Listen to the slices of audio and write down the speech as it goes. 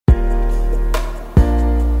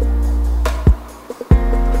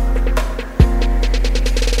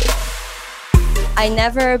I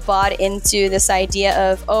never bought into this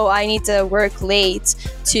idea of, oh, I need to work late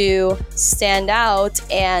to stand out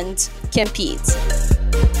and compete.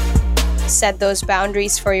 Set those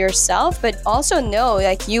boundaries for yourself, but also know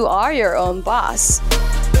like you are your own boss.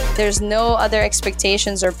 There's no other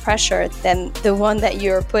expectations or pressure than the one that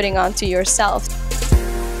you're putting onto yourself.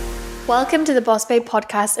 Welcome to the BossBabe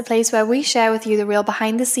podcast, a place where we share with you the real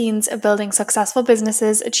behind the scenes of building successful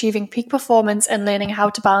businesses, achieving peak performance, and learning how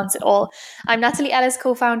to balance it all. I'm Natalie Ellis,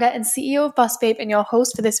 co-founder and CEO of BossBabe, and your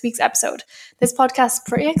host for this week's episode. This podcast is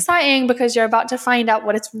pretty exciting because you're about to find out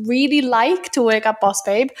what it's really like to work at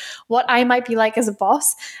BossBabe, what I might be like as a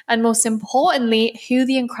boss, and most importantly, who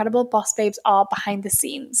the incredible BossBabes are behind the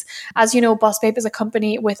scenes. As you know, BossBabe is a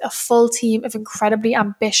company with a full team of incredibly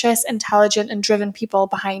ambitious, intelligent, and driven people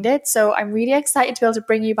behind it. So I'm really excited to be able to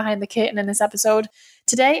bring you behind the curtain in this episode.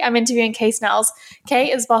 Today, I'm interviewing Kay Snels.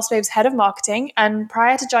 Kay is BossBabe's head of marketing, and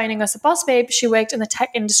prior to joining us at BossBabe, she worked in the tech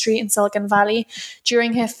industry in Silicon Valley.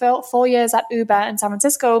 During her 4 years at Uber in San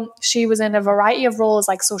Francisco, she was in a variety of roles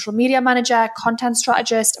like social media manager, content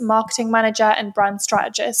strategist, marketing manager, and brand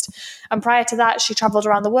strategist. And prior to that, she traveled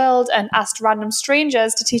around the world and asked random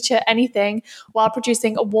strangers to teach her anything while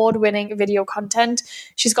producing award-winning video content.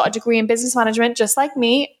 She's got a degree in business management, just like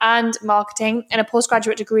me, and marketing, and a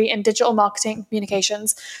postgraduate degree in digital marketing and communications.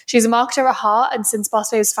 She's a marketer at heart, and since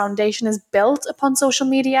BossBabe's foundation is built upon social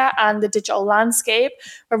media and the digital landscape,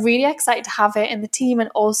 we're really excited to have her in the team and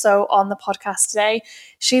also on the podcast today.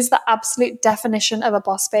 She's the absolute definition of a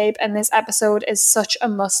boss babe, and this episode is such a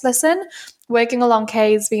must listen. Working along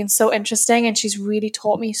Kay has been so interesting, and she's really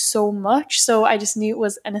taught me so much. So I just knew it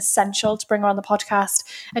was an essential to bring her on the podcast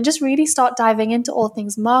and just really start diving into all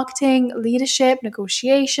things marketing, leadership,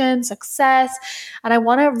 negotiation, success. And I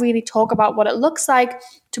want to really talk about what it looks like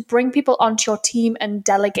to bring people onto your team and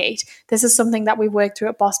delegate. This is something that we work through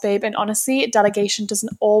at BossBabe, and honestly, delegation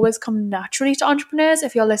doesn't always come naturally to entrepreneurs.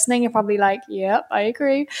 If you're listening, you're probably like, yep, I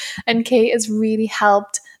agree. And Kay has really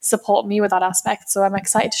helped support me with that aspect. So I'm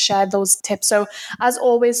excited to share those tips. So as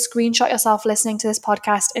always, screenshot yourself listening to this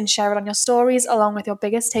podcast and share it on your stories along with your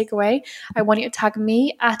biggest takeaway. I want you to tag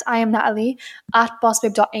me at I am Natalie at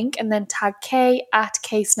bossbabe.inc and then tag Kay at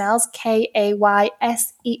Snels, Kaysnels.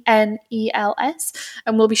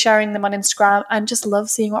 And we'll be sharing them on Instagram, and just love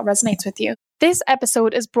seeing what resonates with you. This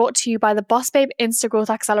episode is brought to you by the BossBabe Insta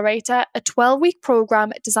Growth Accelerator, a 12-week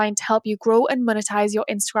program designed to help you grow and monetize your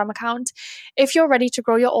Instagram account. If you're ready to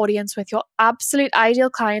grow your audience with your absolute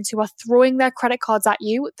ideal clients who are throwing their credit cards at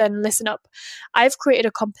you, then listen up. I've created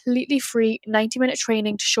a completely free 90-minute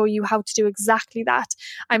training to show you how to do exactly that.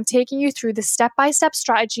 I'm taking you through the step-by-step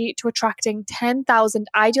strategy to attracting 10,000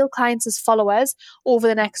 ideal clients as followers over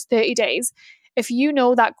the next 30 days. If you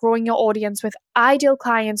know that growing your audience with ideal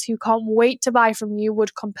clients who can't wait to buy from you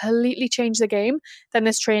would completely change the game, then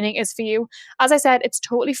this training is for you. As I said, it's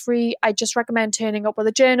totally free. I just recommend turning up with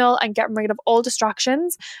a journal and getting rid of all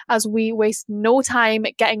distractions, as we waste no time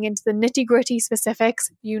getting into the nitty-gritty specifics.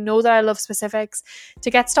 You know that I love specifics. To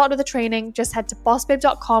get started with the training, just head to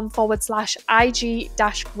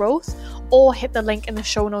bossbabe.com/IG-growth or hit the link in the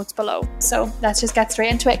show notes below. So let's just get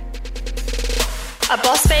straight into it. A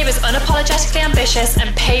boss babe is unapologetically ambitious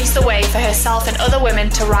and paves the way for herself and other women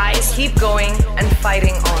to rise. Keep going and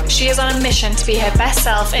fighting on. She is on a mission to be her best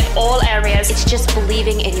self in all areas. It's just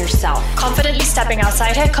believing in yourself. Confidently stepping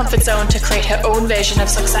outside her comfort zone to create her own version of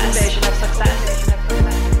success.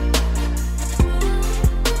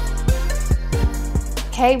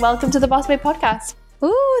 Okay, welcome to the Boss Babe podcast.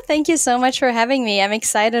 Ooh, thank you so much for having me. I'm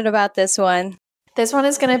excited about this one. This one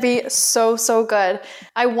is going to be so good.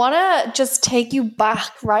 I want to just take you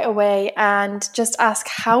back right away and just ask,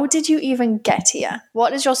 how did you even get here?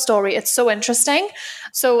 What is your story? It's so interesting.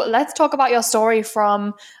 So let's talk about your story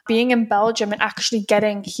from being in Belgium and actually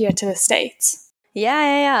getting here to the States.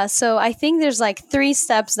 Yeah. So I think there's like 3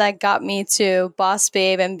 steps that got me to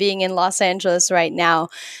BossBabe and being in Los Angeles right now.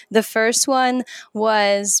 The first one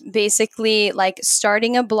was basically like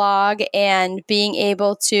starting a blog and being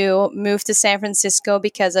able to move to San Francisco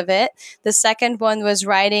because of it. The second one was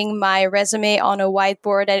writing my resume on a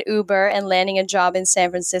whiteboard at Uber and landing a job in San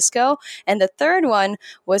Francisco. And the third one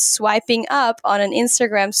was swiping up on an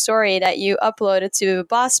Instagram story that you uploaded to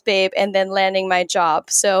BossBabe and then landing my job.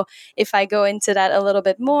 So if I go into that a little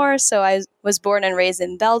bit more. So I was born and raised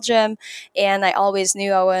in Belgium, and I always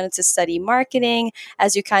knew I wanted to study marketing.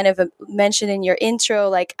 As you kind of mentioned in your intro,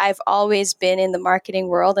 like I've always been in the marketing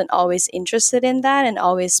world and always interested in that and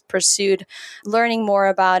always pursued learning more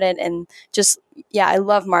about it, and just I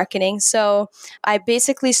love marketing. So I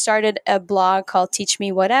basically started a blog called Teach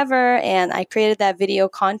Me Whatever, and I created that video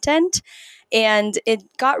content. And it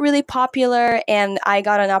got really popular, and I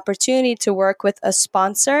got an opportunity to work with a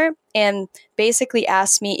sponsor and basically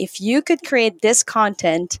asked me, if you could create this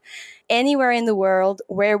content anywhere in the world,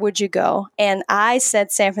 where would you go? And I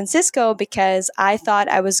said San Francisco because I thought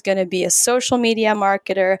I was going to be a social media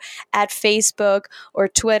marketer at Facebook or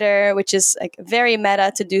Twitter, which is like very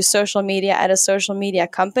meta to do social media at a social media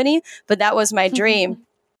company. But that was my dream.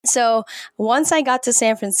 So once I got to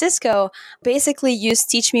San Francisco, basically used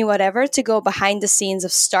Teach Me Whatever to go behind the scenes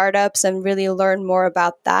of startups and really learn more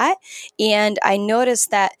about that. And I noticed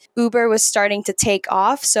that Uber was starting to take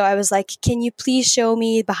off. So I was like, can you please show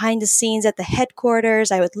me behind the scenes at the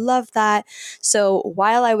headquarters? I would love that. So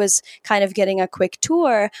while I was kind of getting a quick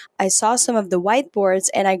tour, I saw some of the whiteboards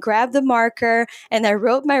and I grabbed the marker and I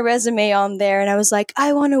wrote my resume on there. And I was like,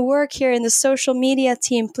 I want to work here in the social media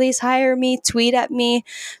team. Please hire me, tweet at me.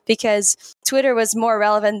 Because Twitter was more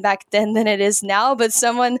relevant back then than it is now. But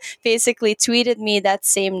someone basically tweeted me that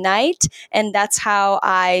same night. And that's how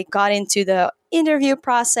I got into the interview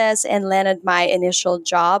process and landed my initial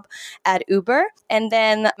job at Uber. And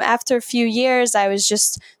then after a few years, I was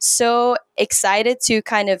just so excited to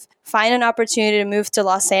kind of find an opportunity to move to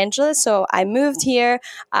Los Angeles. So I moved here.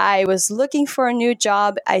 I was looking for a new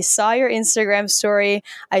job. I saw your Instagram story.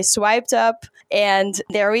 I swiped up and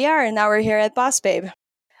there we are. And now we're here at BossBabe.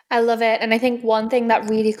 I love it. And I think one thing that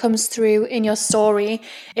really comes through in your story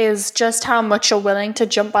is just how much you're willing to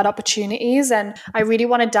jump at opportunities. And I really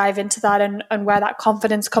want to dive into that and where that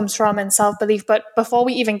confidence comes from and self-belief. But before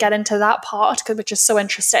we even get into that part, which is so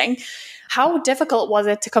interesting, how difficult was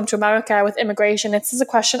it to come to America with immigration? This is a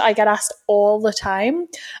question I get asked all the time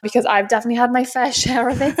because I've definitely had my fair share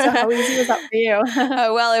of it. So how easy was that for you?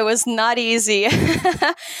 Well, it was not easy.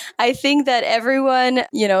 I think that everyone,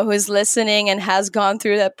 who's listening and has gone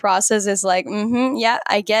through that process is like, yeah,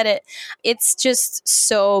 I get it. It's just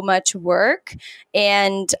so much work.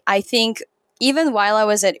 And I think even while I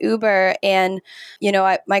was at Uber and,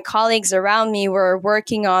 my colleagues around me were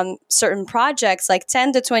working on certain projects, like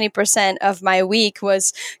 10 to 20% of my week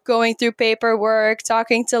was going through paperwork,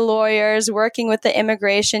 talking to lawyers, working with the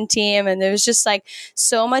immigration team. And it was just like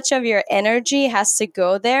so much of your energy has to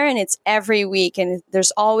go there, and it's every week and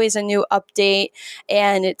there's always a new update,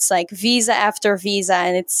 and it's like visa after visa.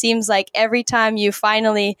 And it seems like every time you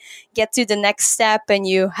finally get to the next step and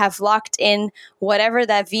you have locked in whatever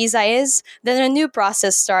that visa is, then a new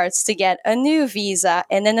process starts to get a new visa,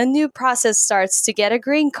 and then a new process starts to get a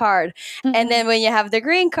green card. Mm-hmm. And then when you have the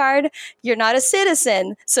green card, you're not a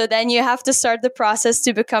citizen. So then you have to start the process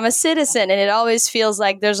to become a citizen. And it always feels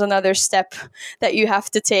like there's another step that you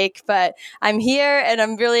have to take. But I'm here and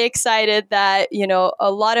I'm really excited that,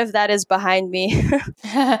 a lot of that is behind me.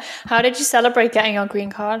 How did you celebrate getting your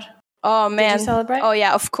green card? Oh man. Did you celebrate? Oh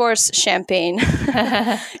yeah, of course, champagne.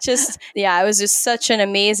 It was just such an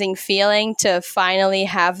amazing feeling to finally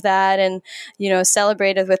have that and,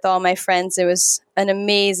 celebrate it with all my friends. It was an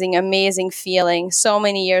amazing, amazing feeling. So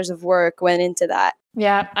many years of work went into that.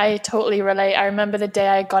 Yeah, I totally relate. I remember the day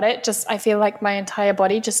I got it, I feel like my entire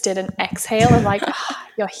body just did an exhale and like,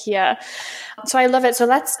 you're here. So I love it. So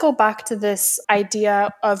let's go back to this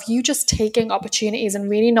idea of you just taking opportunities and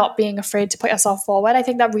really not being afraid to put yourself forward. I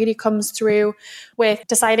think that really comes through with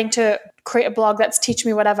deciding to create a blog that's Teach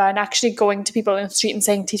Me Whatever and actually going to people in the street and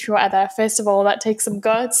saying, teach me whatever. First of all, that takes some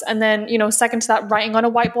guts. And then, second to that, writing on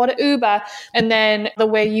a whiteboard at Uber. And then the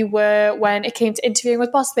way you were when it came to interviewing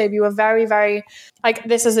with BossBabe, you were very, very like,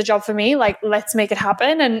 this is a job for me. Like, let's make it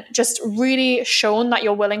happen. And just really shown that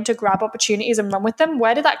you're willing to grab opportunities and run with them.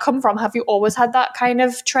 Where did that come from? Have you always had that kind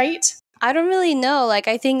of trait? I don't really know.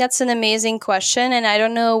 I think that's an amazing question, and I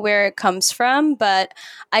don't know where it comes from, but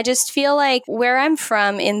I just feel like where I'm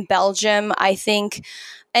from in Belgium, I think,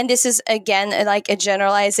 and this is, again, like a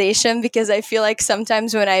generalization, because I feel like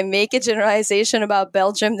sometimes when I make a generalization about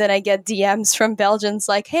Belgium, then I get DMs from Belgians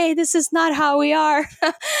like, hey, this is not how we are.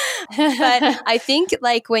 But I think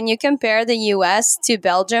when you compare the US to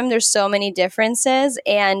Belgium, there's so many differences.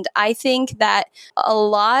 And I think that a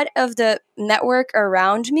lot of the network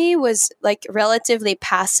around me was relatively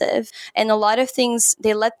passive, and a lot of things,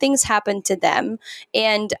 they let things happen to them.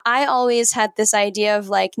 And I always had this idea of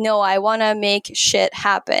no, I want to make shit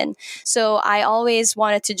happen. So I always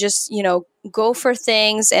wanted to just, go for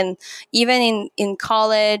things. And even in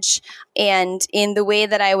college and in the way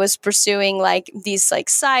that I was pursuing these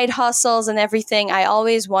side hustles and everything, I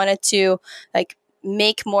always wanted to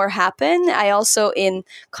make more happen. I also in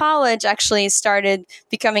college actually started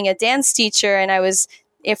becoming a dance teacher, and I was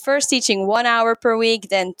at first teaching 1 hour per week,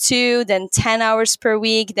 then 2, then 10 hours per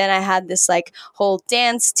week. Then I had this like whole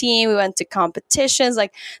dance team. We went to competitions.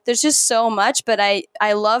 Like there's just so much, but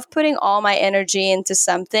I love putting all my energy into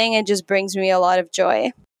something. It just brings me a lot of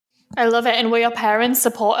joy. I love it. And were your parents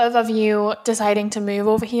supportive of you deciding to move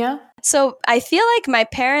over here? So I feel like my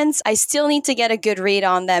parents, I still need to get a good read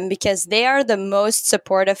on them because they are the most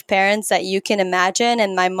supportive parents that you can imagine.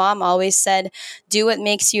 And my mom always said, do what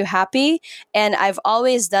makes you happy. And I've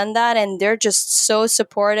always done that. And they're just so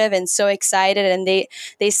supportive and so excited. And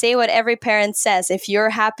they say what every parent says. If you're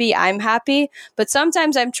happy, I'm happy. But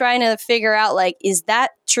sometimes I'm trying to figure out, like, is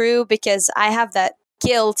that true? Because I have that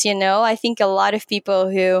guilt, I think a lot of people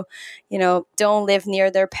who, don't live near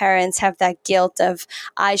their parents have that guilt of,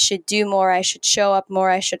 I should do more, I should show up more,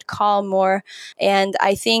 I should call more. And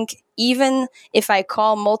I think even if I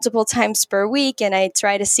call multiple times per week and I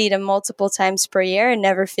try to see them multiple times per year, it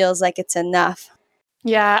never feels like it's enough.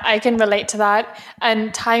 Yeah, I can relate to that.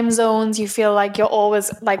 And time zones, you feel like you're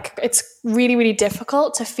always like, it's really, really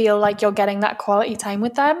difficult to feel like you're getting that quality time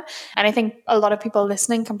with them. And I think a lot of people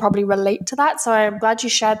listening can probably relate to that. So I'm glad you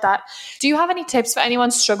shared that. Do you have any tips for anyone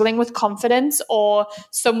struggling with confidence or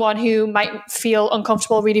someone who might feel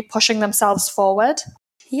uncomfortable really pushing themselves forward?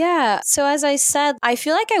 Yeah. So as I said, I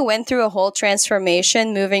feel like I went through a whole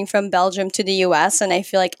transformation moving from Belgium to the US. And I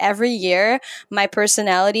feel like every year my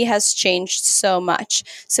personality has changed so much.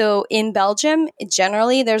 So in Belgium,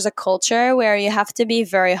 generally, there's a culture where you have to be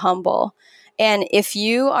very humble. And if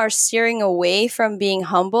you are steering away from being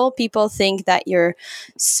humble, people think that you're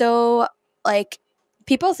so like,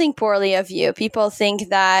 people think poorly of you. People think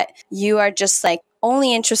that you are just like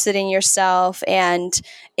only interested in yourself, and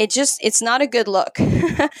it's not a good look.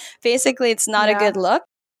 Basically, it's not a good look.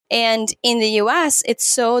 And in the US, it's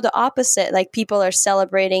so the opposite. Like people are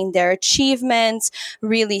celebrating their achievements,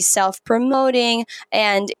 really self-promoting,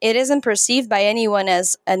 and it isn't perceived by anyone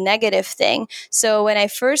as a negative thing. So when I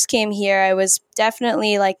first came here, I was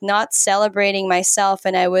definitely like not celebrating myself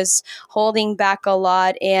and I was holding back a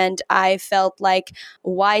lot. And I felt like,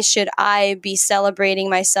 why should I be celebrating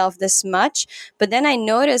myself this much? But then I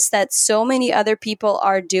noticed that so many other people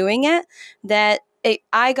are doing it that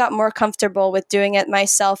I got more comfortable with doing it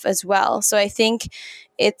myself as well. So I think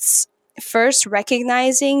it's first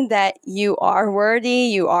recognizing that you are worthy,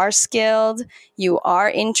 you are skilled, you are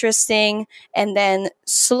interesting, and then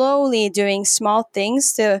slowly doing small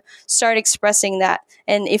things to start expressing that.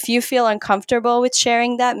 And if you feel uncomfortable with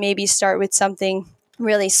sharing that, maybe start with something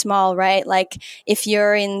really small, right? Like if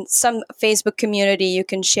you're in some Facebook community, you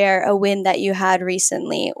can share a win that you had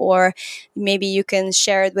recently, or maybe you can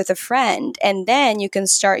share it with a friend, and then you can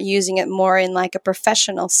start using it more in like a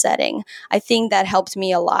professional setting. I think that helped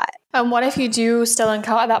me a lot. And what if you do still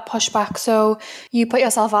encounter that pushback? So you put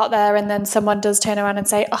yourself out there and then someone does turn around and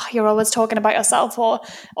say, oh, you're always talking about yourself, or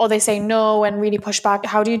they say no and really push back.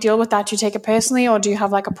 How do you deal with that? Do you take it personally, or do you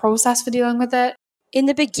have like a process for dealing with it? In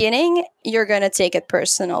the beginning, you're going to take it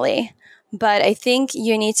personally, but I think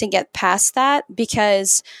you need to get past that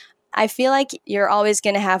because I feel like you're always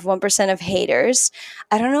going to have 1% of haters.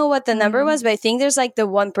 I don't know what the number was, but I think there's like the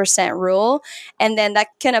 1% rule. And then that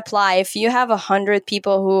can apply if you have 100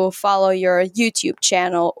 people who follow your YouTube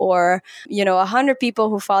channel, or, 100 people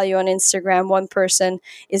who follow you on Instagram. One person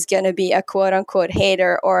is going to be a quote unquote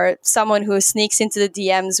hater, or someone who sneaks into the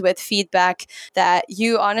DMs with feedback that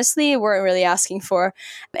you honestly weren't really asking for.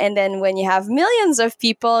 And then when you have millions of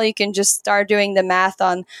people, you can just start doing the math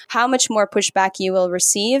on how much more pushback you will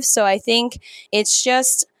receive. So I think it's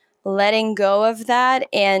just letting go of that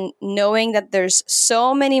and knowing that there's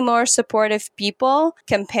so many more supportive people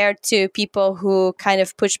compared to people who kind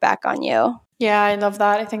of push back on you. Yeah, I love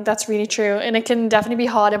that. I think that's really true. And it can definitely be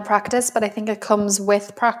hard in practice, but I think it comes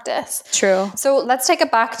with practice. True. So let's take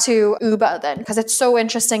it back to Uber then, because it's so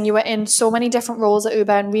interesting. You were in so many different roles at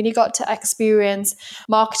Uber and really got to experience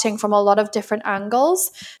marketing from a lot of different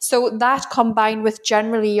angles. So that combined with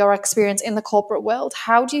generally your experience in the corporate world,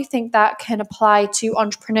 how do you think that can apply to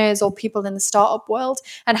entrepreneurs or people in the startup world?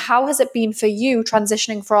 And how has it been for you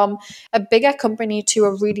transitioning from a bigger company to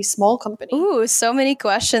a really small company? Ooh, so many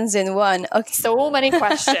questions in one. Okay. So many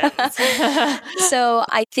questions. So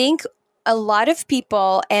I think a lot of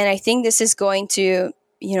people, and I think this is going to,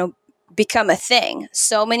 become a thing.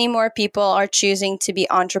 So many more people are choosing to be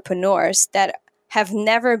entrepreneurs that have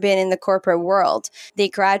never been in the corporate world. They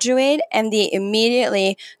graduate and they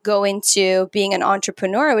immediately go into being an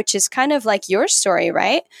entrepreneur, which is kind of like your story,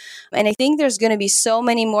 right? And I think there's going to be so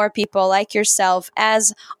many more people like yourself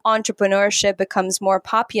as entrepreneurship becomes more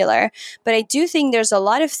popular. But I do think there's a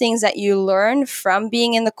lot of things that you learn from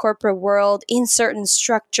being in the corporate world, in certain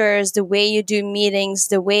structures, the way you do meetings,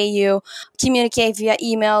 the way you communicate via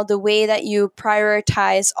email, the way that you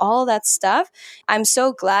prioritize, all that stuff. I'm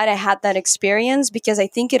so glad I had that experience because I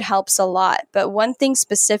think it helps a lot. But one thing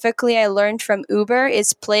specifically I learned from Uber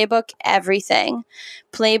is playbook everything.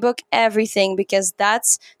 Playbook everything, because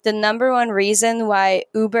that's the number one reason why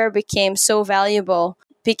Uber became so valuable,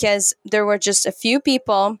 because there were just a few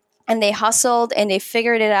people and they hustled and they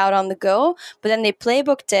figured it out on the go, but then they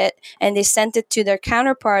playbooked it and they sent it to their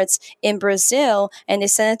counterparts in Brazil and they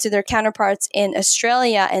sent it to their counterparts in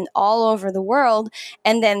Australia and all over the world.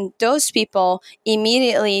 And then those people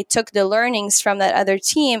immediately took the learnings from that other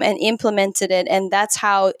team and implemented it. And that's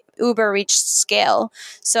how Uber reached scale.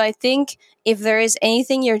 So I think if there is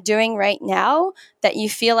anything you're doing right now that you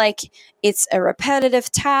feel like it's a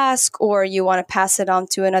repetitive task, or you want to pass it on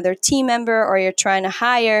to another team member, or you're trying to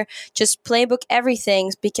hire, just playbook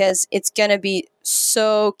everything, because it's going to be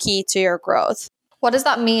so key to your growth. What does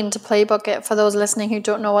that mean to playbook it for those listening who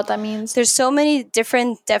don't know what that means? There's so many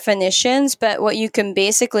different definitions, but what you can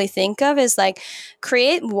basically think of is like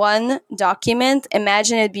create one document.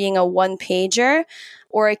 Imagine it being a one-pager,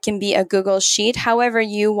 or it can be a Google Sheet, however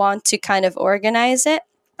you want to kind of organize it.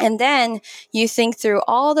 And then you think through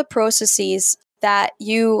all the processes that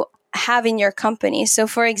you have in your company. So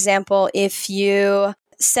for example, if you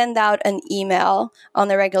send out an email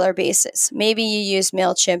on a regular basis, maybe you use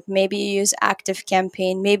MailChimp, maybe you use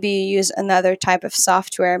ActiveCampaign, maybe you use another type of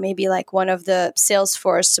software, maybe like one of the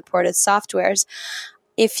Salesforce supported softwares.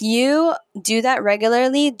 If you do that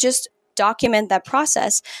regularly, just document that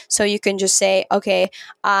process. So you can just say, okay,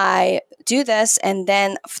 I do this, and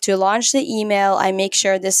then to launch the email, I make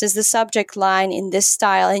sure this is the subject line in this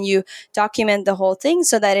style, and you document the whole thing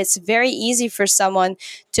so that it's very easy for someone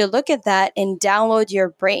to look at that and download your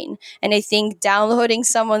brain. And I think downloading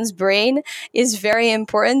someone's brain is very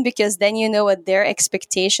important, because then you know what their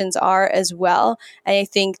expectations are as well. And I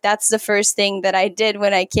think that's the first thing that I did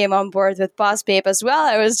when I came on board with BossBabe as well.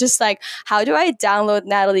 I was just like, how do I download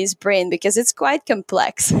Natalie's brain? Because it's quite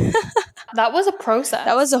complex. That was a process.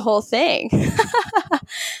 That was a whole thing.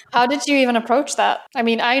 How did you even approach that? I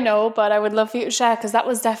mean, I know, but I would love for you to share, because that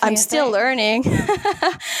was definitely I'm still learning.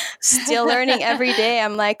 Still learning every day.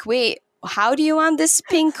 I'm like, wait, how do you want this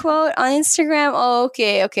pin quote on Instagram? Oh,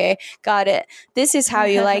 okay, got it. This is how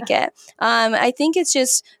you like it. I think it's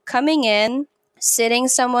just coming in, sitting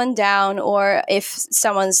someone down, or if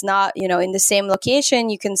someone's not, in the same location,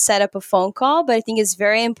 you can set up a phone call. But I think it's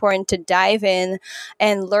very important to dive in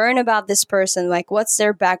and learn about this person. Like, what's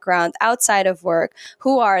their background outside of work?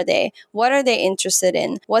 Who are they? What are they interested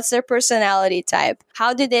in? What's their personality type?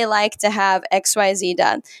 How do they like to have XYZ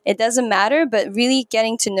done? It doesn't matter, but really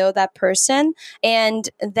getting to know that person, and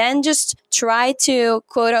then just try to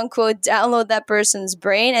quote unquote download that person's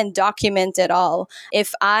brain and document it all.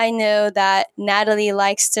 If I know that Natalie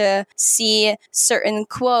likes to see certain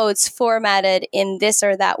quotes formatted in this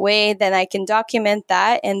or that way, then I can document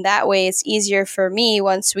that. And that way it's easier for me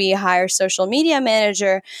once we hire social media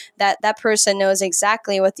manager, that person knows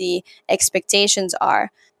exactly what the expectations are.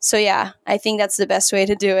 So yeah, I think that's the best way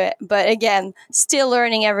to do it. But again, still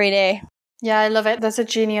learning every day. Yeah, I love it. That's a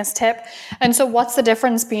genius tip. And so what's the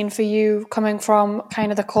difference been for you coming from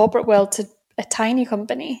kind of the corporate world to a tiny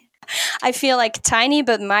company? I feel like tiny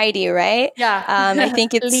but mighty, right? Yeah. I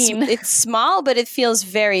think it's Lean. it's small, but it feels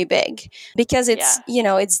very big, because it's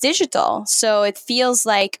it's digital. So it feels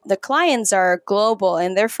like the clients are global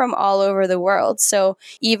and they're from all over the world. So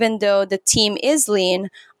even though the team is lean,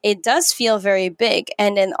 it does feel very big.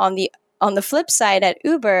 And then on the flip side, at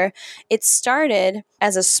Uber, it started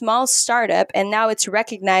as a small startup and now it's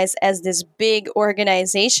recognized as this big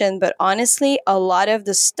organization. But honestly, a lot of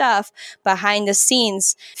the stuff behind the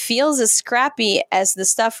scenes feels as scrappy as the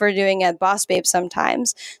stuff we're doing at BossBabe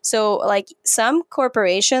sometimes. So like, some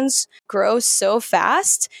corporations grow so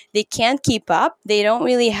fast, they can't keep up. They don't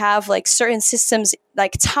really have like certain systems,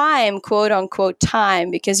 like time, quote unquote time,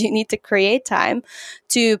 because you need to create time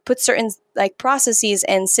to put certain like processes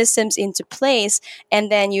and systems into place.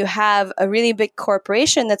 And then you have a really big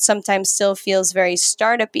corporation that sometimes still feels very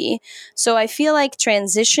startup-y. So I feel like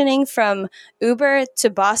transitioning from Uber to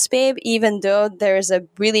BossBabe, even though there's a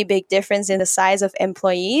really big difference in the size of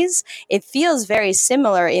employees, it feels very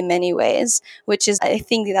similar in many ways, which is, I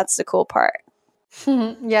think that's the cool part.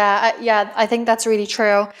 Yeah, I think that's really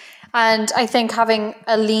true. And I think having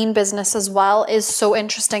a lean business as well is so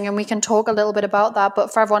interesting. And we can talk a little bit about that.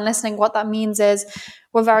 But for everyone listening, what that means is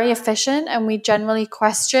we're very efficient and we generally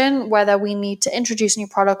question whether we need to introduce new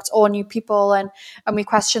products or new people. And we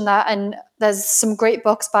question that. And there's some great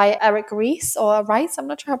books by Eric Ries or Rice. I'm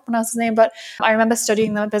not sure how to pronounce his name, but I remember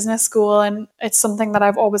studying them at business school and it's something that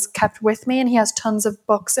I've always kept with me. And he has tons of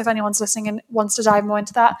books if anyone's listening and wants to dive more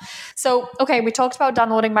into that. So, okay, we talked about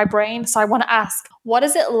downloading my brain. So I want to ask, what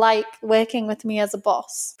is it like working with me as a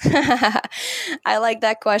boss? I like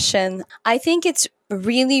that question. I think it's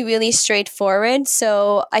really, really straightforward.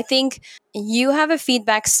 So I think you have a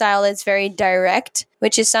feedback style that's very direct,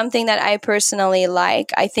 which is something that I personally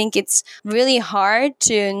like. I think it's really hard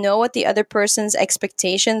to know what the other person's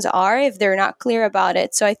expectations are if they're not clear about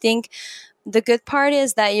it. So I think the good part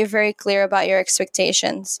is that you're very clear about your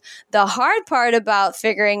expectations. The hard part about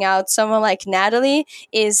figuring out someone like Natalie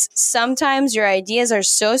is sometimes your ideas are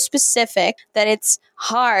so specific that it's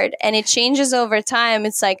hard and it changes over time.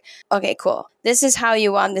 It's like, okay, cool. This is how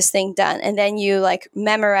you want this thing done. And then you like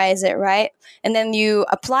memorize it, right? And then you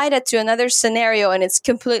apply that to another scenario and it's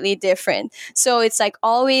completely different. So it's like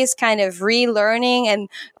always kind of relearning and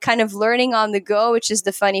kind of learning on the go, which is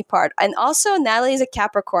the funny part. And also Natalie's a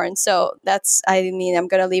Capricorn. So I'm going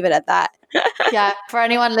to leave it at that. Yeah, for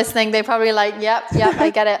anyone listening, they probably like, yep,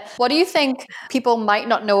 I get it. What do you think people might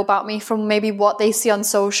not know about me from maybe what they see on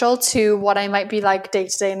social to what I might be like day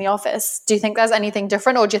to day in the office? Do you think there's anything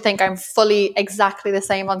different or do you think I'm fully exactly the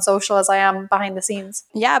same on social as I am behind the scenes?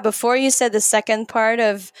 Yeah, before you said the second part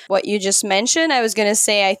of what you just mentioned, I was going to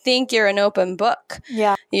say, I think you're an open book.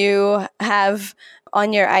 Yeah. You have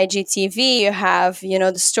on your IGTV, you have,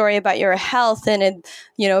 the story about your health and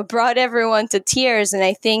it, brought everyone to tears. And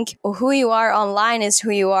I think who you are online is who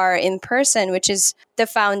you are in person, which is the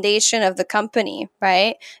foundation of the company,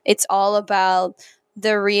 right? It's all about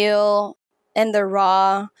the real and the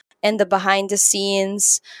raw and the behind the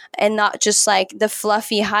scenes and not just like the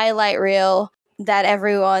fluffy highlight reel that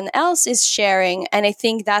everyone else is sharing. And I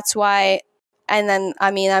think that's why. And then,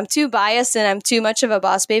 I'm too biased and I'm too much of a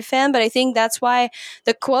BossBabe fan, but I think that's why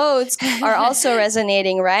the quotes are also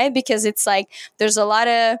resonating, right? Because it's like there's a lot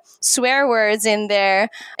of swear words in there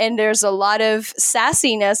and there's a lot of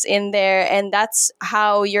sassiness in there. And that's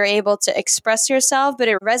how you're able to express yourself, but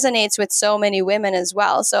it resonates with so many women as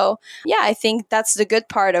well. So yeah, I think that's the good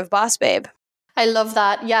part of BossBabe. I love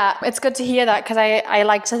that. Yeah, it's good to hear that because I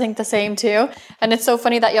like to think the same too. And it's so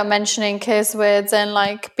funny that you're mentioning curse words and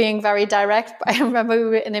like being very direct. I remember we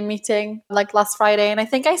were in a meeting like last Friday and I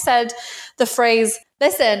think I said the phrase,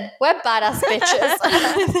 listen, we're badass bitches.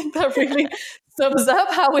 I think that really sums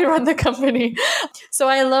up how we run the company. So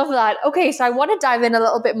I love that. Okay, so I want to dive in a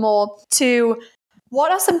little bit more to what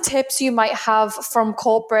are some tips you might have from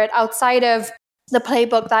corporate outside of the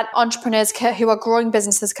playbook that entrepreneurs who are growing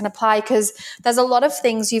businesses can apply, because there's a lot of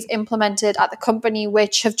things you've implemented at the company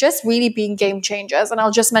which have just really been game changers. And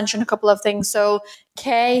I'll just mention a couple of things. So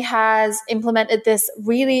Kay has implemented this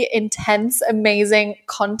really intense, amazing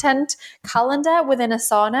content calendar within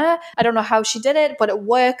Asana. I don't know how she did it, but it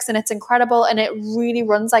works and it's incredible. And it really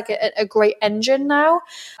runs like a great engine now.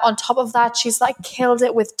 On top of that, she's like killed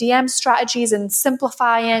it with DM strategies and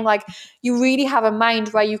simplifying. Like you really have a mind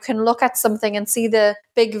where you can look at something and see the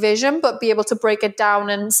big vision, but be able to break it down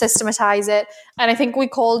and systematize it. And I think we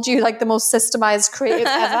called you like the most systemized creative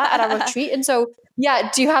ever at our retreat. And so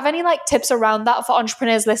yeah, do you have any like tips around that for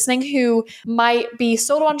entrepreneurs listening who might be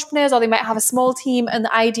solo entrepreneurs or they might have a small team and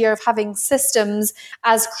the idea of having systems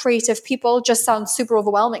as creative people just sounds super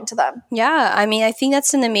overwhelming to them? Yeah, I think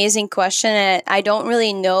that's an amazing question and I don't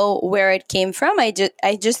really know where it came from. I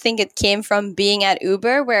just think it came from being at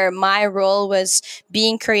Uber where my role was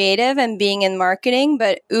being creative and being in marketing,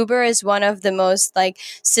 but Uber is one of the most like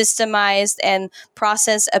systemized and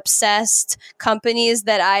process obsessed companies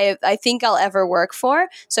that I think I'll ever work for.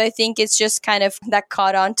 So I think it's just kind of that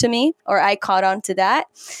caught on to me, or I caught on to that.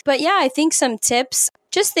 But yeah, I think some tips,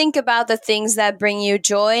 just think about the things that bring you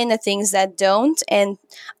joy and the things that don't. And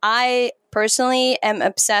I personally am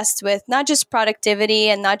obsessed with not just productivity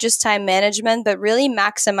and not just time management, but really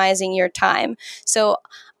maximizing your time. So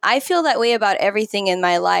I feel that way about everything in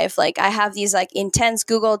my life. Like I have these like intense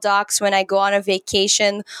Google Docs when I go on a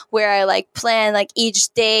vacation where I like plan like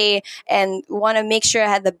each day and want to make sure I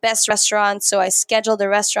had the best restaurants. So I schedule the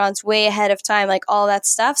restaurants way ahead of time, like all that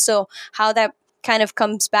stuff. So how that kind of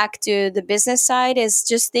comes back to the business side is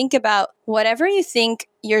just think about whatever you think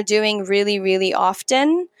you're doing really, really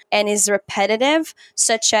often and is repetitive,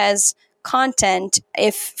 such as content.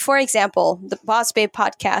 If, for example, the Boss Babe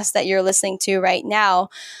podcast that you're listening to right now,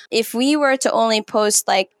 if we were to only post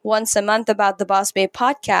like once a month about the Boss Babe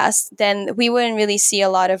podcast, then we wouldn't really see a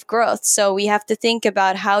lot of growth. So we have to think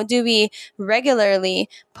about how do we regularly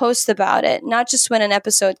post about it, not just when an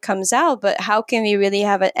episode comes out, but how can we really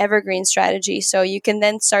have an evergreen strategy? So you can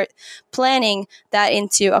then start planning that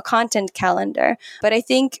into a content calendar. But I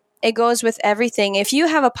think it goes with everything. If you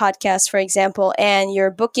have a podcast, for example, and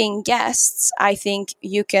you're booking guests, I think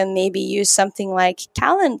you can maybe use something like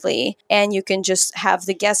Calendly, and you can just have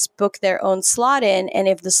the guests book their own slot in. And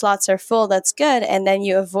if the slots are full, that's good. And then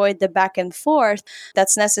you avoid the back and forth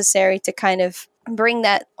that's necessary to kind of bring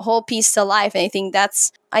that whole piece to life. And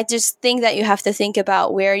I just think that you have to think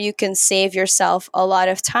about where you can save yourself a lot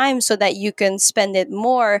of time so that you can spend it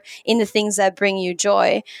more in the things that bring you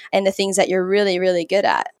joy and the things that you're really, really good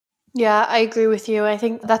at. Yeah, I agree with you. I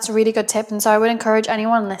think that's a really good tip. And so I would encourage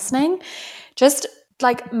anyone listening, just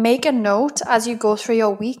like make a note as you go through your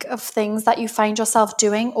week of things that you find yourself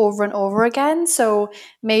doing over and over again. So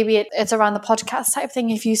maybe it's around the podcast type thing.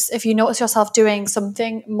 If you notice yourself doing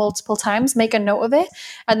something multiple times, make a note of it.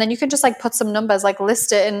 And then you can just like put some numbers, like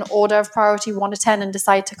list it in order of priority 1 to 10 and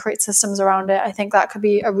decide to create systems around it. I think that could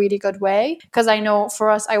be a really good way. Because I know for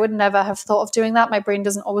us, I would never have thought of doing that. My brain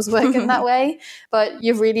doesn't always work in that way. But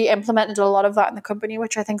you've really implemented a lot of that in the company,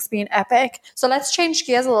 which I think's been epic. So let's change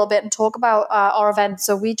gears a little bit and talk about our event.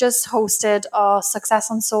 So we just hosted our Success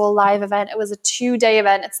on Soul live event. It was a 2-day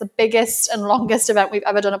event. It's the biggest and longest event we've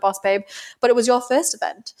ever done at BossBabe, but it was your first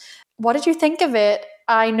event. What did you think of it?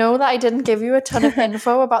 I know that I didn't give you a ton of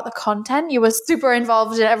info about the content. You were super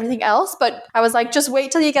involved in everything else, but I was like, just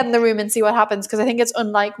wait till you get in the room and see what happens, because I think it's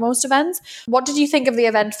unlike most events. What did you think of the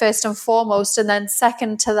event first and foremost? And then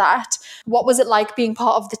second to that, what was it like being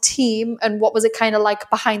part of the team, and what was it kind of like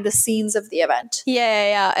behind the scenes of the event?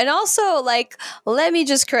 Yeah. And also, like, let me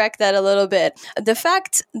just correct that a little bit. The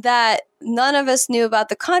fact that none of us knew about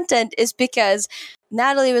the content is because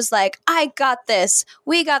Natalie was like, I got this.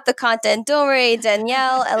 We got the content. Don't worry,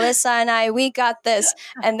 Danielle, Alyssa, and I, we got this.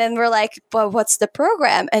 And then we're like, but what's the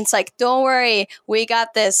program? And it's like, don't worry, we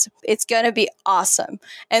got this. It's going to be awesome.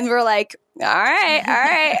 And we're like, all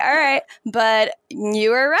right. But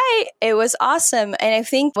you were right. It was awesome. And I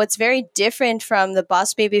think what's very different from the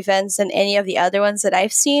Boss Babe events than any of the other ones that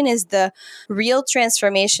I've seen is the real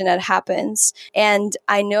transformation that happens. And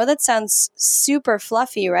I know that sounds super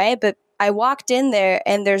fluffy, right? But I walked in there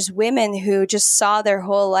and there's women who just saw their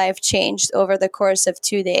whole life changed over the course of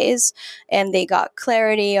 2 days, and they got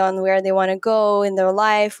clarity on where they want to go in their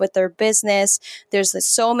life with their business. There's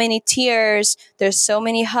so many tears. There's so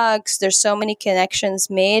many hugs. There's so many connections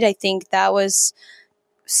made. I think that was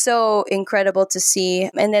so incredible to see.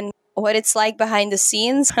 And then what it's like behind the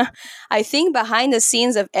scenes. I think behind the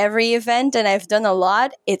scenes of every event, and I've done a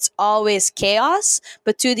lot, it's always chaos.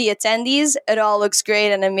 But to the attendees, it all looks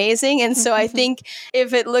great and amazing. And so I think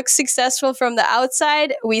if it looks successful from the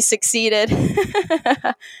outside, we succeeded.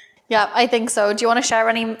 Yeah, I think so. Do you want to share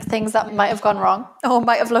any things that might have gone wrong or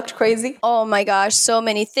might have looked crazy? Oh my gosh, so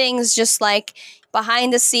many things. Just like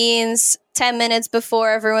behind the scenes, 10 minutes before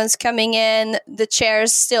everyone's coming in, the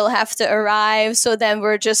chairs still have to arrive. So then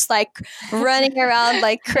we're just like running around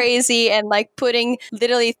like crazy and like putting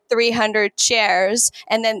literally 300 chairs.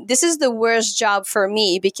 And then this is the worst job for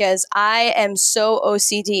me because I am so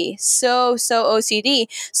OCD, so OCD.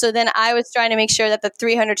 So then I was trying to make sure that the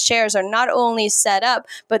 300 chairs are not only set up,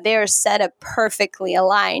 but they are set up perfectly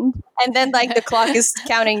aligned. And then like the clock is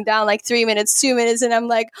counting down like 3 minutes, 2 minutes. And I'm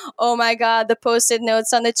like, oh my God, the Post-it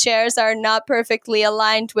notes on the chairs are not perfectly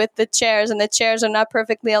aligned with the chairs, and the chairs are not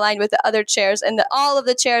perfectly aligned with the other chairs, and all of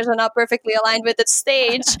the chairs are not perfectly aligned with the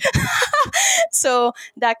stage. So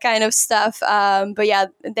that kind of stuff. But yeah,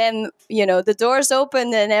 then, the doors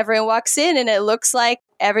open and everyone walks in and it looks like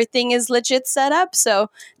everything is legit set up.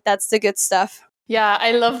 So that's the good stuff. Yeah,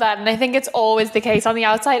 I love that. And I think it's always the case. On the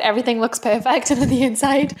outside, everything looks perfect. And on the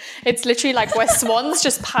inside, it's literally like we're swans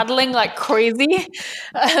just paddling like crazy,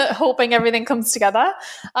 hoping everything comes together.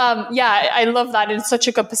 Yeah, I love that. It's such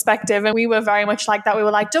a good perspective. And we were very much like that. We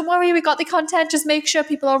were like, don't worry, we got the content. Just make sure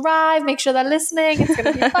people arrive, make sure they're listening. It's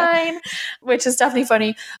going to be fine, which is definitely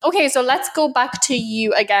funny. Okay, so let's go back to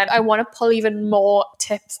you again. I want to pull even more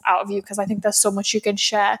tips out of you because I think there's so much you can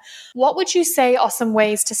share. What would you say are some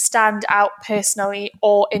ways to stand out personally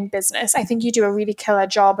or in business? I think you do a really killer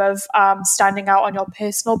job of standing out on your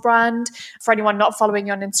personal brand. For anyone not following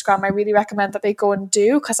you on Instagram, I really recommend that they go and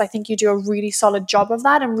do, because I think you do a really solid job of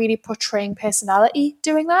that and really portraying personality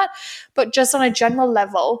doing that. But just on a general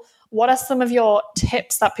level, What are some of your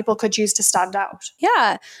tips that people could use to stand out?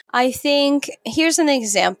 Yeah, I think here's an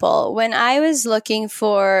example. When I was looking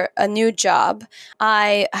for a new job,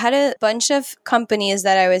 I had a bunch of companies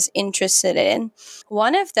that I was interested in.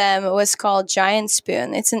 One of them was called Giant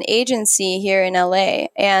Spoon. It's an agency here in LA.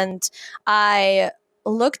 And I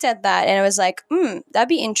looked at that and I was like, that'd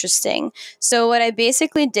be interesting. So what I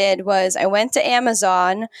basically did was I went to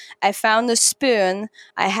Amazon, I found the spoon,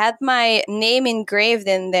 I had my name engraved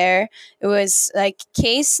in there. It was like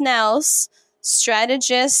K. Snels,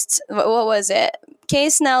 strategist, what was it? K.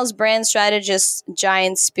 Snell's brand strategist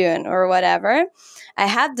giant spoon or whatever. I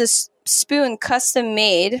had this spoon custom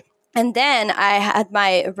made. And then I had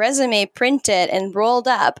my resume printed and rolled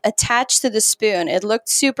up, attached to the spoon. It looked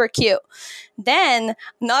super cute. Then,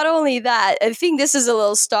 not only that, I think this is a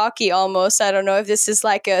little stocky almost. I don't know if this is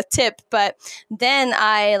like a tip, but then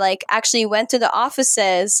I actually went to the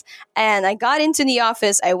offices and I got into the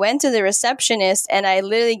office. I went to the receptionist and I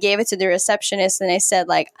literally gave it to the receptionist and I said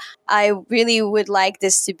I really would like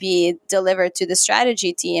this to be delivered to the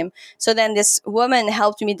strategy team. So then this woman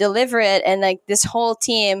helped me deliver it and this whole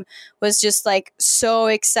team was just so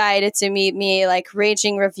excited to meet me,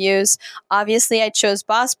 raging reviews. Obviously I chose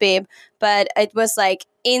BossBabe, but it was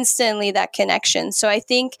instantly that connection. So I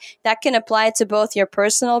think that can apply to both your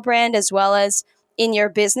personal brand as well as in your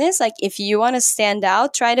business. If you want to stand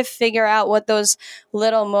out, try to figure out what those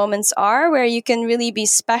little moments are where you can really be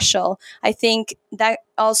special. I think that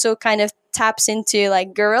also kind of taps into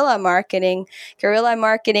guerrilla marketing. Guerrilla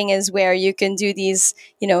marketing is where you can do these,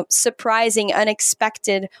 surprising,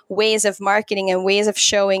 unexpected ways of marketing and ways of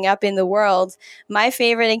showing up in the world. My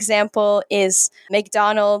favorite example is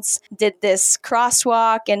McDonald's did this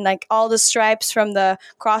crosswalk and all the stripes from the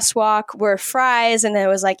crosswalk were fries and then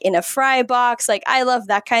it was in a fry box. I love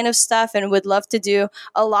that kind of stuff and would love to do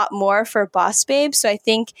a lot more for BossBabe. So I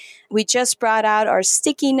think we just brought out our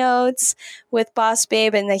sticky notes with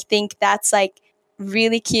BossBabe and I think that's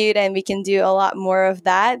really cute and we can do a lot more of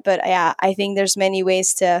that. But yeah, I think there's many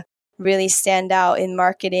ways to really stand out in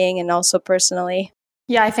marketing and also personally.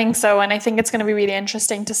 Yeah, I think so. And I think it's going to be really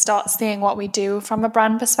interesting to start seeing what we do from a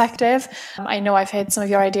brand perspective. I know I've heard some of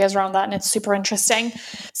your ideas around that and it's super interesting.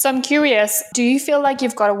 So I'm curious, do you feel like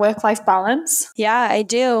you've got a work-life balance? Yeah, I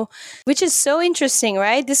do, which is so interesting,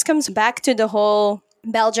 right? This comes back to the whole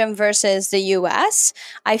Belgium versus the US.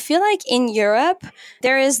 I feel like in Europe,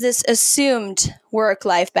 there is this assumed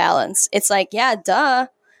work-life balance. It's yeah, duh.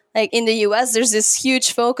 In the US, there's this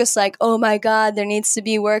huge focus oh my God, there needs to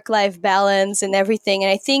be work-life balance and everything.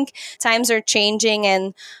 And I think times are changing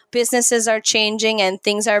and businesses are changing and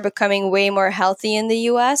things are becoming way more healthy in the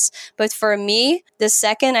US. But for me, the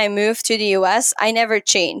second I moved to the US, I never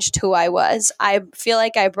changed who I was. I feel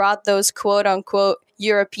like I brought those quote unquote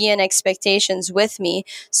European expectations with me.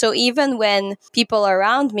 So even when people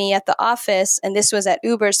around me at the office, and this was at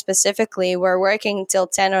Uber specifically, were working till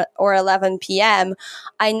 10 or 11 p.m.,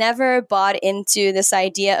 I never bought into this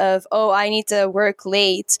idea of, oh, I need to work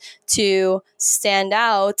late to stand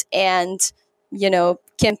out and,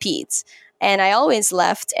 compete. And I always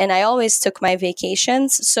left and I always took my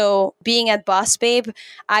vacations. So being at BossBabe,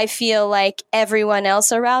 I feel like everyone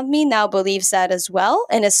else around me now believes that as well.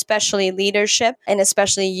 And especially leadership and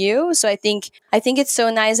especially you. So I think it's so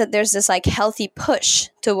nice that there's this healthy push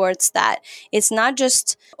towards that. It's not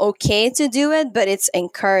just okay to do it, but it's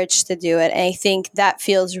encouraged to do it. And I think that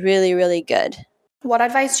feels really, really good. What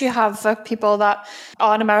advice do you have for people that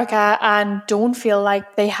are in America and don't feel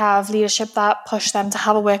like they have leadership that push them to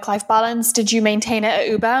have a work-life balance? Did you maintain it at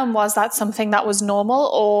Uber and was that something that was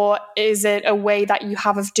normal or is it a way that you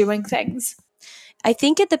have of doing things? I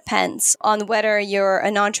think it depends on whether you're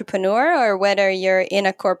an entrepreneur or whether you're in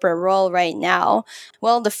a corporate role right now.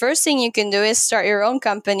 Well, the first thing you can do is start your own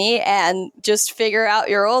company and just figure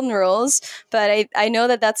out your own rules. But I know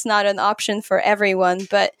that that's not an option for everyone.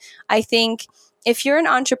 But I think if you're an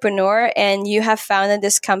entrepreneur and you have founded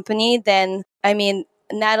this company, then,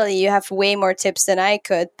 Natalie, you have way more tips than I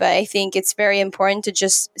could, but I think it's very important to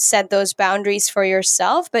just set those boundaries for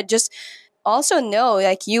yourself, but just also know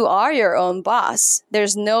you are your own boss.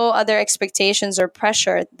 There's no other expectations or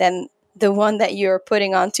pressure than the one that you're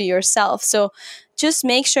putting onto yourself. So just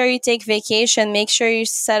make sure you take vacation, make sure you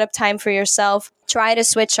set up time for yourself. try to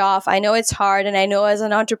switch off. I know it's hard, and I know as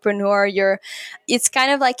an entrepreneur, it's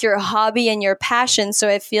kind of like your hobby and your passion, so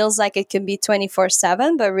it feels like it can be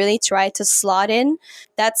 24/7, but really try to slot in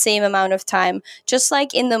that same amount of time. Just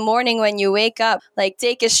like in the morning when you wake up, like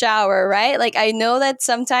take a shower, right? Like I know that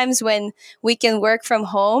sometimes when we can work from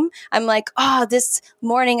home, I'm like, oh, this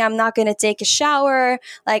morning I'm not going to take a shower,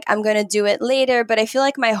 like I'm going to do it later, but I feel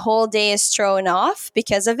like my whole day is thrown off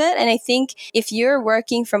because of it. And I think if you're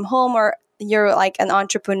working from home or you're like an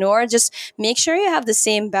entrepreneur, just make sure you have the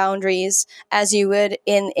same boundaries as you would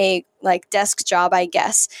in a like desk job, I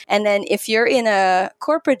guess. And then if you're in a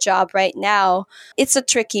corporate job right now, it's a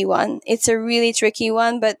tricky one. It's a really tricky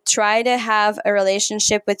one, but try to have a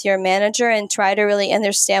relationship with your manager and try to really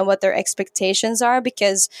understand what their expectations are,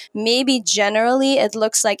 because maybe generally it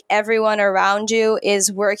looks like everyone around you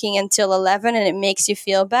is working until 11 and it makes you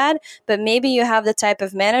feel bad. But maybe you have the type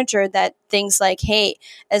of manager that thinks like, hey,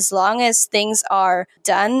 as long as things are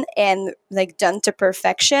done and like done to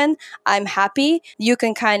perfection, I'm happy. You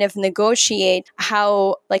can kind of negotiate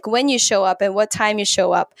how, like when you show up and what time you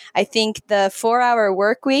show up. I think the 4-Hour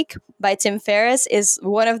Work Week by Tim Ferriss is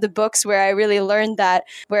one of the books where I really learned that,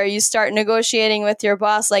 where you start negotiating with your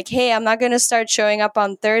boss, like, hey, I'm not going to start showing up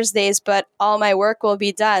on Thursdays, but all my work will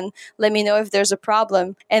be done. Let me know if there's a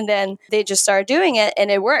problem. And then they just start doing it and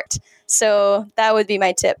it worked. So that would be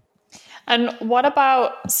my tip. And what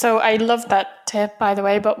about, so I love that tip, by the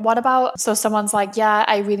way, but what about, so someone's like, yeah,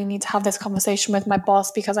 I really need to have this conversation with my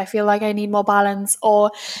boss because I feel like I need more balance,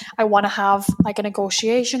 or I want to have like a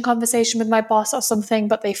negotiation conversation with my boss or something,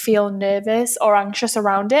 but they feel nervous or anxious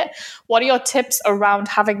around it. What are your tips around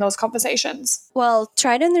having those conversations? Well,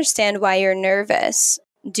 try to understand why you're nervous.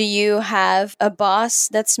 Do you have a boss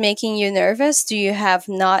that's making you nervous? Do you have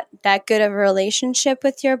not that good of a relationship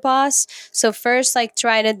with your boss? So first, like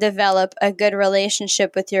try to develop a good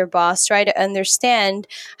relationship with your boss. Try to understand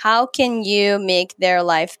how can you make their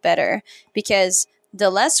life better? Because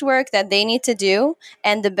the less work that they need to do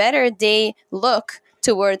and the better they look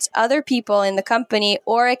towards other people in the company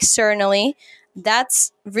or externally,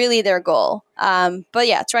 that's really their goal. But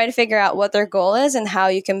yeah, try to figure out what their goal is and how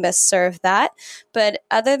you can best serve that. But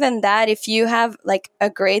other than that, if you have like a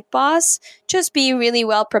great boss, just be really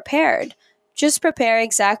well prepared. Just prepare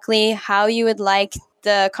exactly how you would like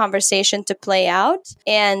the conversation to play out.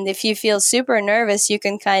 And if you feel super nervous, you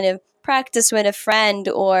can kind of practice with a friend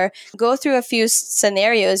or go through a few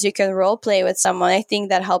scenarios. You can role play with someone. I think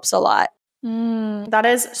that helps a lot. That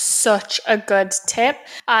is such a good tip.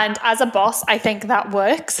 And as a boss, I think that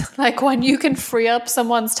works. Like when you can free up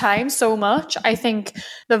someone's time so much, I think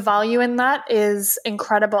the value in that is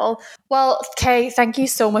incredible. Well, Kay, thank you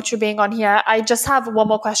so much for being on here. I just have one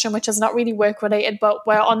more question, which is not really work related, but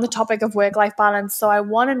we're on the topic of work-life balance. So I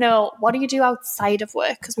want to know, what do you do outside of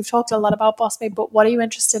work? Because we've talked a lot about BossBabe, but what are you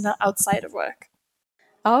interested in outside of work?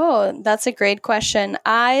 Oh, that's a great question.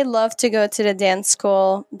 I love to go to the dance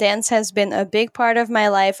school. Dance has been a big part of my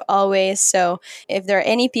life always. So if there are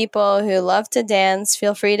any people who love to dance,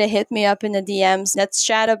 feel free to hit me up in the DMs. Let's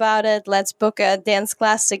chat about it. Let's book a dance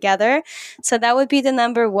class together. So that would be the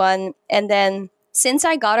number one. And then since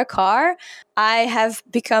I got a car, I have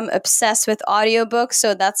become obsessed with audiobooks.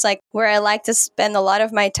 So that's like where I like to spend a lot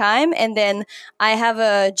of my time. And then I have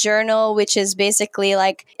a journal, which is basically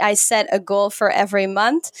like I set a goal for every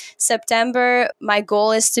month. September, my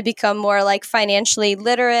goal is to become more like financially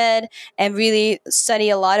literate and really study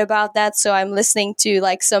a lot about that. So I'm listening to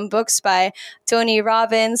like some books by Tony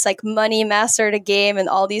Robbins, like Money Master the Game and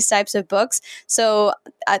all these types of books. So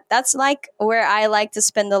that's like where I like to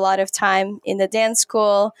spend a lot of time, in the dance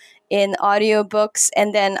school, in audiobooks.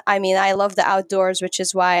 And then, I mean, I love the outdoors, which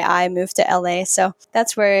is why I moved to LA. So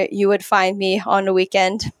that's where you would find me on the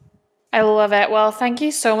weekend. I love it. Well, thank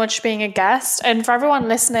you so much for being a guest. And for everyone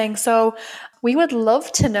listening, so we would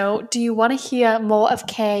love to know, do you want to hear more of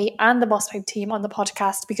Kay and the BossBabe team on the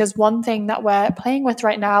podcast? Because one thing that we're playing with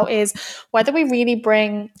right now is whether we really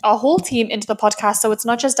bring our whole team into the podcast. So it's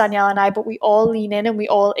not just Danielle and I, but we all lean in and we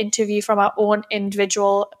all interview from our own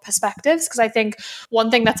individual perspectives. Because I think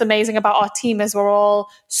one thing that's amazing about our team is we're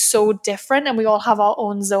all so different and we all have our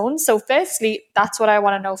own zones. So firstly, that's what I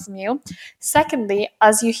want to know from you. Secondly,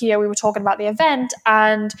 as you hear, we were talking about the event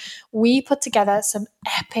and we put together some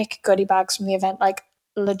epic goodie bags from the event. Like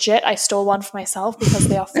legit. I stole one for myself because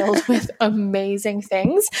they are filled with amazing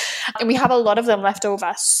things. And we have a lot of them left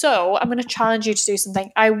over. So I'm going to challenge you to do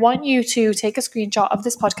something. I want you to take a screenshot of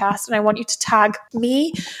this podcast and I want you to tag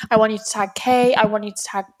me. I want you to tag Kay. I want you to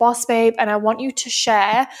tag BossBabe. And I want you to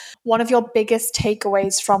share one of your biggest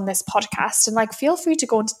takeaways from this podcast. And like, feel free to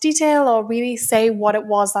go into detail or really say what it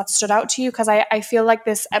was that stood out to you, because I feel like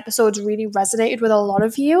this episode really resonated with a lot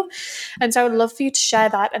of you. And so I would love for you to share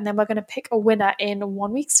that. And then we're going to pick a winner in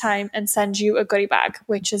 1 week's time and send you a goodie bag,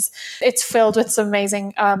 it's filled with some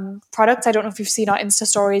amazing products. I don't know if you've seen our Insta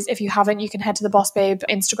stories. If you haven't, you can head to the BossBabe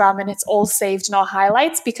Instagram and it's all saved in our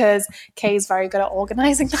highlights because Kay is very good at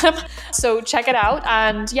organizing them. So check it out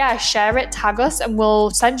and share it, tag us, and we'll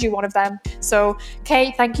send you one of them. So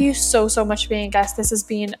Kay, thank you so much for being a guest. This has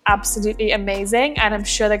been absolutely amazing and I'm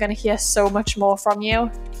sure they're going to hear so much more from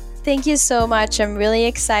you. Thank you so much. I'm really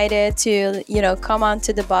excited to, come on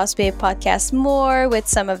to the BossBabe podcast more with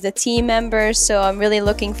some of the team members. So I'm really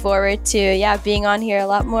looking forward to, being on here a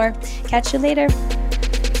lot more. Catch you later.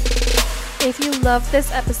 If you love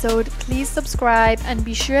this episode, please subscribe and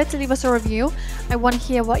be sure to leave us a review. I want to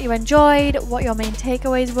hear what you enjoyed, what your main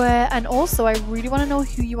takeaways were, and also I really want to know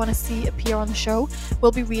who you want to see appear on the show.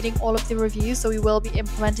 We'll be reading all of the reviews, so we will be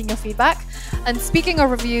implementing your feedback. And speaking of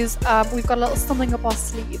reviews, we've got a little something up our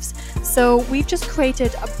sleeves. So we've just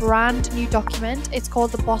created a brand new document. It's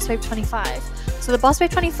called the BossBabe 25. So the BossBabe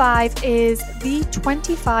 25 is the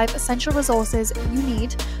 25 essential resources you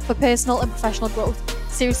need for personal and professional growth.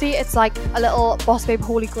 Seriously, it's like a little BossBabe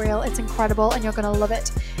holy grail. It's incredible and you're going to love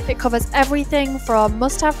it. It covers everything from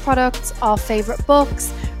must-have products, our favorite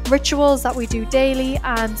books, rituals that we do daily,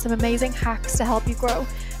 and some amazing hacks to help you grow.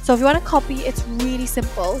 So if you want a copy, it's really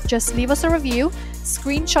simple. Just leave us a review,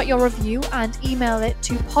 screenshot your review, and email it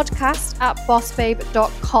to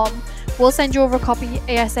podcast@bossbabe.com. We'll send you over a copy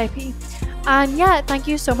ASAP. And thank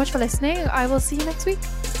you so much for listening. I will see you next week.